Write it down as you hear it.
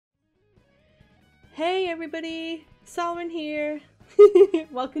Hey everybody, Salrynn here.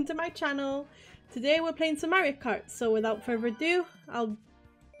 Welcome to my channel. Today we're playing some Mario Kart, so without further ado, I'll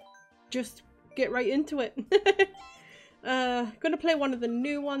just get right into it. Gonna play one of the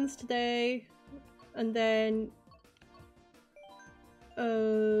new ones today, and then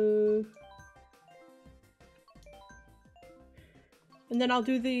I'll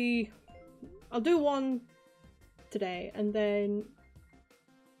do one today, and then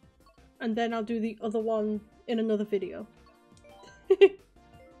I'll do the other one in another video.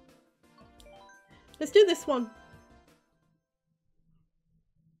 Let's do this one.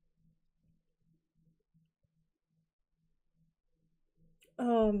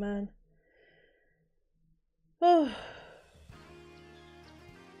 Oh man. Oh.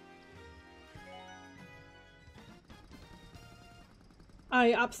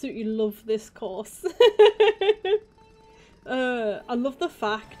 I absolutely love this course. I love the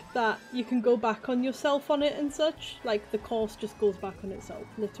fact that you can go back on yourself on it and such. Like, the course just goes back on itself,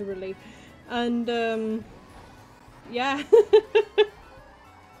 literally. And, yeah.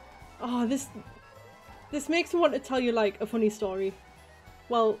 Oh, this makes me want to tell you, like, a funny story.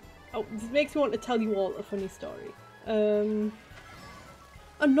 Well, this makes me want to tell you all a funny story. Another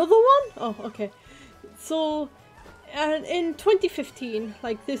one? Oh, okay. So, in 2015,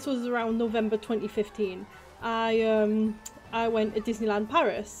 like, this was around November 2015, I went to Disneyland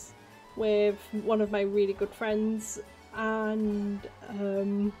Paris with one of my really good friends and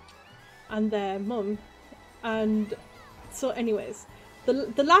their mum. And so anyways,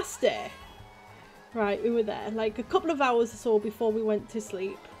 the last day, right, we were there like a couple of hours or so before we went to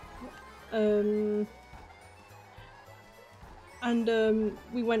sleep. We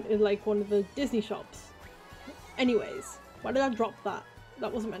went to like one of the Disney shops. Anyways, why did I drop that?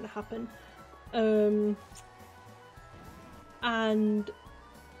 That wasn't meant to happen. And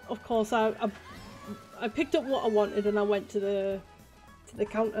of course I picked up what I wanted and I went to the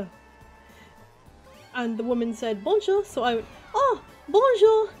counter, and the woman said bonjour, so I went, oh,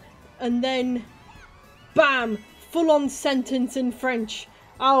 bonjour, and then bam, full on sentence in French.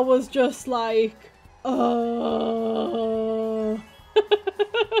 I was just like, and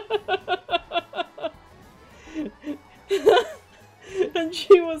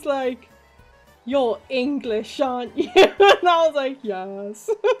she was like, you're English, aren't you? And I was like, yes.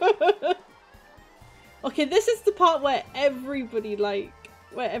 Okay, this is the part where everybody, like,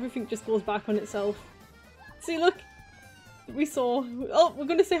 where everything just goes back on itself. See, look, we saw. Oh, we're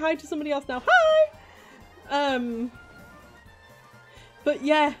gonna say hi to somebody else now. Hi. But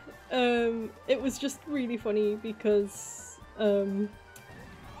yeah, it was just really funny because,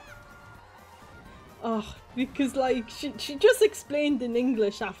 because like she just explained in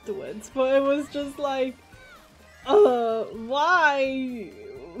English afterwards, but it was just like, why?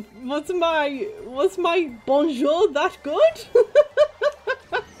 Was my bonjour that good?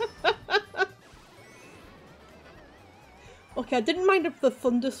 Okay, I didn't mind the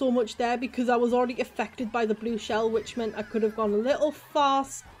thunder so much there because I was already affected by the blue shell, which meant I could have gone a little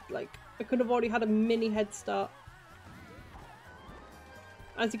fast. Like, I could have already had a mini head start.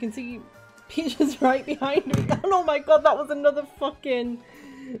 As you can see, Peach is right behind me. Oh my god, that was another fucking...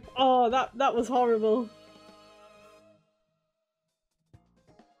 Oh, that was horrible.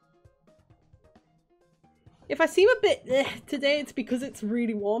 If I seem a bit today, it's because it's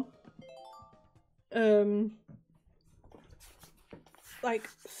really warm. Like,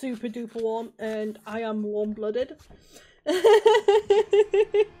 super duper warm, and I am warm-blooded.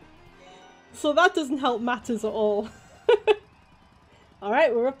 So that doesn't help matters at all.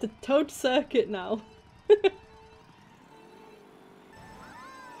 Alright, we're up to Toad Circuit now.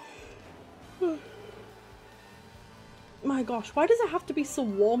 My gosh, why does it have to be so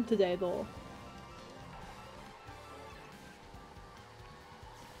warm today though?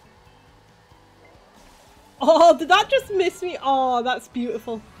 Oh, did that just miss me? Oh, that's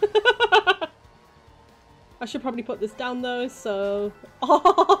beautiful. I should probably put this down though, so...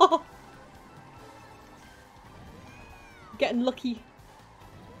 Oh! Getting lucky.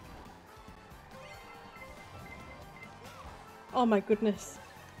 Oh my goodness.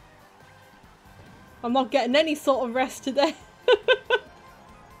 I'm not getting any sort of rest today.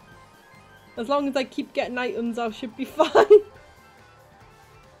 As long as I keep getting items, I should be fine.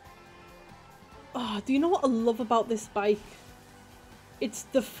 Oh, do you know what I love about this bike? It's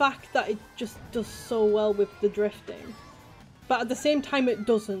the fact that it just does so well with the drifting. But at the same time it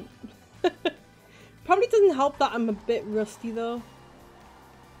doesn't. Probably doesn't help that I'm a bit rusty though.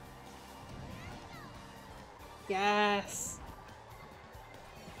 Yes!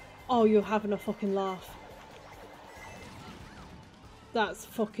 Oh, you're having a fucking laugh. That's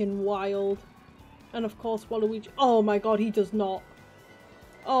fucking wild. And of course Waluigi. Oh my god, he does not.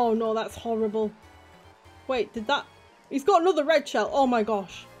 Oh no, that's horrible. Wait, did that... He's got another red shell. Oh my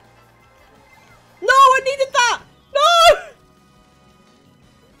gosh. No, I needed that! No!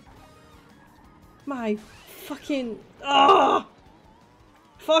 My fucking... Ah!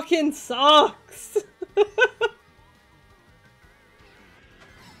 Fucking sucks!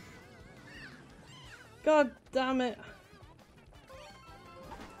 God damn it.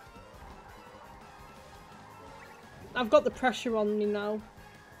 I've got the pressure on me now.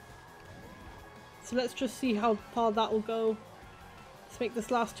 So let's just see how far that will go. Let's make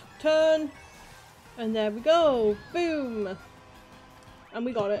this last turn. And there we go. Boom. And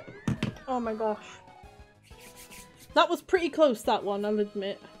we got it. Oh my gosh. That was pretty close, that one, I'll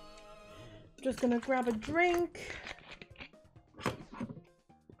admit. I'm just gonna grab a drink.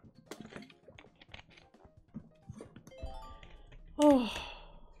 Oh.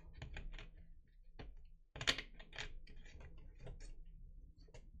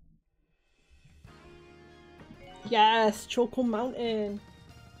 Yes, Choco Mountain.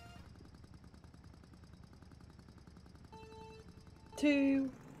 2,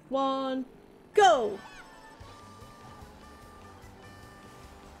 1, go!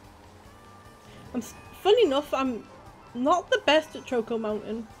 Funny enough, I'm not the best at Choco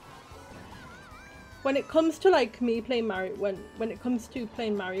Mountain. When it comes to like me playing Mario, when it comes to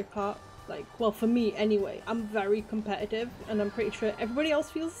playing Mario Kart, like, well, for me anyway, I'm very competitive, and I'm pretty sure everybody else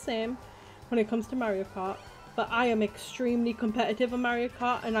feels the same when it comes to Mario Kart. But I am extremely competitive on Mario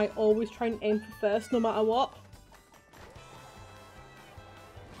Kart, and I always try and aim for first, no matter what.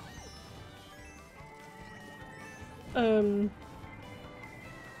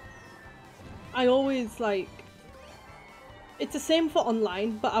 I always like... It's the same for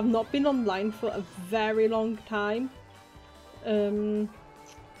online, but I've not been online for a very long time.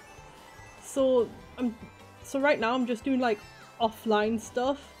 So right now I'm just doing like offline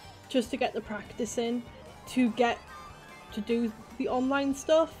stuff just to get the practice in, to get to do the online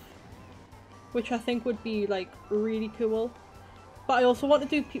stuff, which I think would be like really cool. But I also want to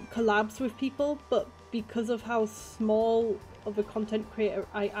do collabs with people, but because of how small of a content creator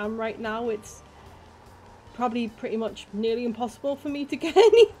I am right now, it's probably pretty much nearly impossible for me to get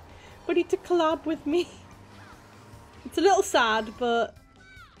anybody to collab with me. It's a little sad, but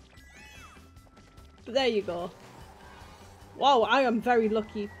there you go. Wow, I am very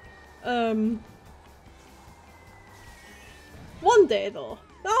lucky. One day though.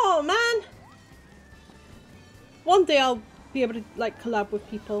 Oh man! One day I'll be able to like collab with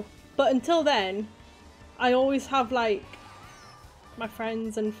people. But until then, I always have like my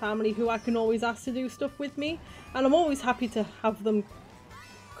friends and family who I can always ask to do stuff with me, and I'm always happy to have them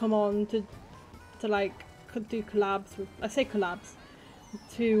come on to like do collabs with, I say collabs,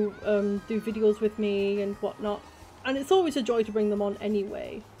 to do videos with me and whatnot, and it's always a joy to bring them on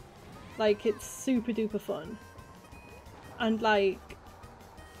anyway. Like, it's super duper fun. And like,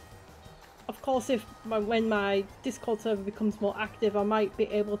 of course, when my Discord server becomes more active, I might be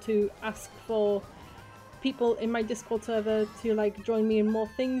able to ask for people in my Discord server to like join me in more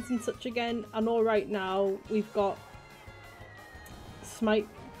things and such again. I know right now we've got Smite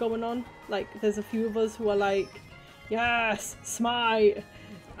going on. Like, there's a few of us who are like, yes, Smite!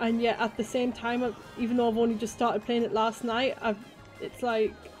 And yet at the same time, even though I've only just started playing it last night, it's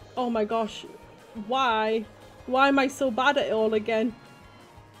like, oh my gosh, why? Why am I so bad at it all again?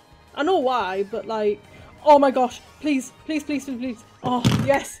 I know why, but like, oh my gosh, please, please, please, please, please. Oh,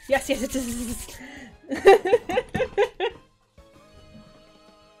 yes, yes, yes, it is.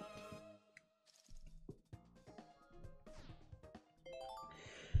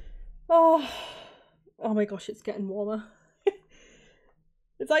 Oh my gosh, it's getting warmer.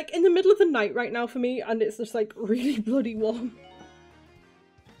 It's like in the middle of the night right now for me, and it's just like really bloody warm.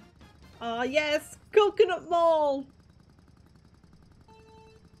 Ah, yes, Coconut Mall.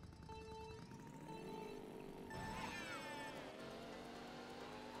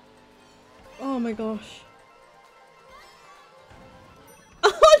 Oh my gosh.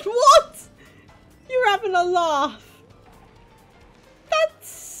 What? You're having a laugh. That's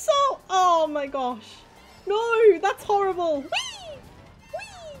so... Oh my gosh. No, that's horrible. Whee!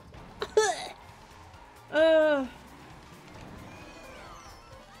 Whee!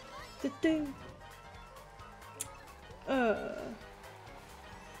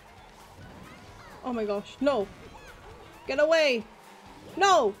 Oh my gosh. No. Get away.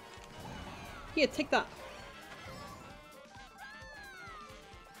 No. Here, take that.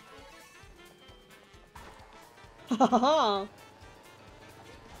 Ha ha ha.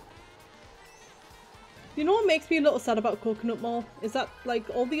 You know what makes me a little sad about Coconut Mall? Is that, like,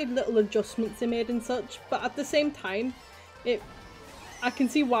 all the little adjustments they made and such, but at the same time, I can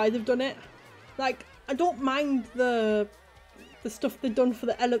see why they've done it. Like, I don't mind the stuff they've done for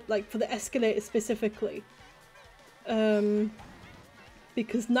the escalator specifically.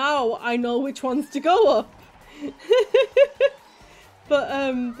 Because now I know which ones to go up. But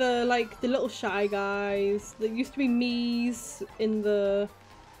the little Shy Guys, there used to be Mii's in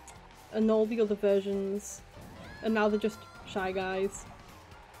all the other versions, and now they're just Shy Guys.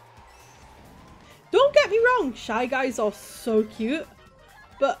 Don't get me wrong, Shy Guys are so cute,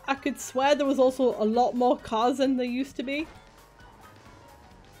 but I could swear there was also a lot more cars than there used to be.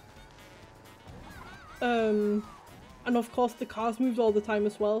 And of course the cars moved all the time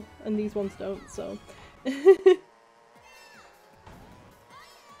as well, and these ones don't, so.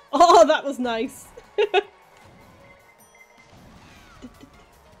 Oh, that was nice.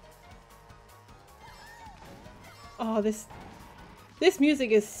 Oh, this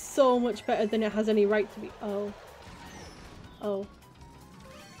music is so much better than it has any right to be. Oh. Oh.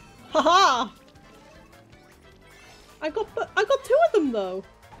 Haha! I got 2 of them though.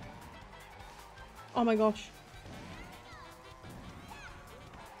 Oh my gosh.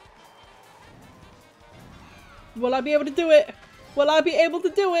 Will I be able to do it? Will I be able to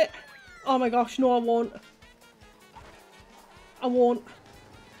do it? Oh my gosh, no I won't. I won't.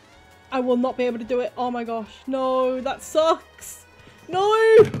 I will not be able to do it. Oh my gosh. No, that sucks.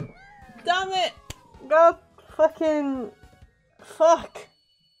 No! Damn it! God fucking... Fuck.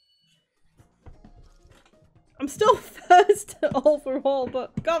 I'm still first overall,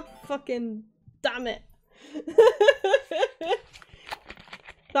 but god fucking damn it.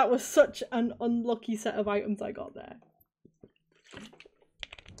 That was such an unlucky set of items I got there.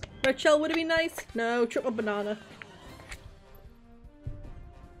 Red shell would have been nice. No, triple banana.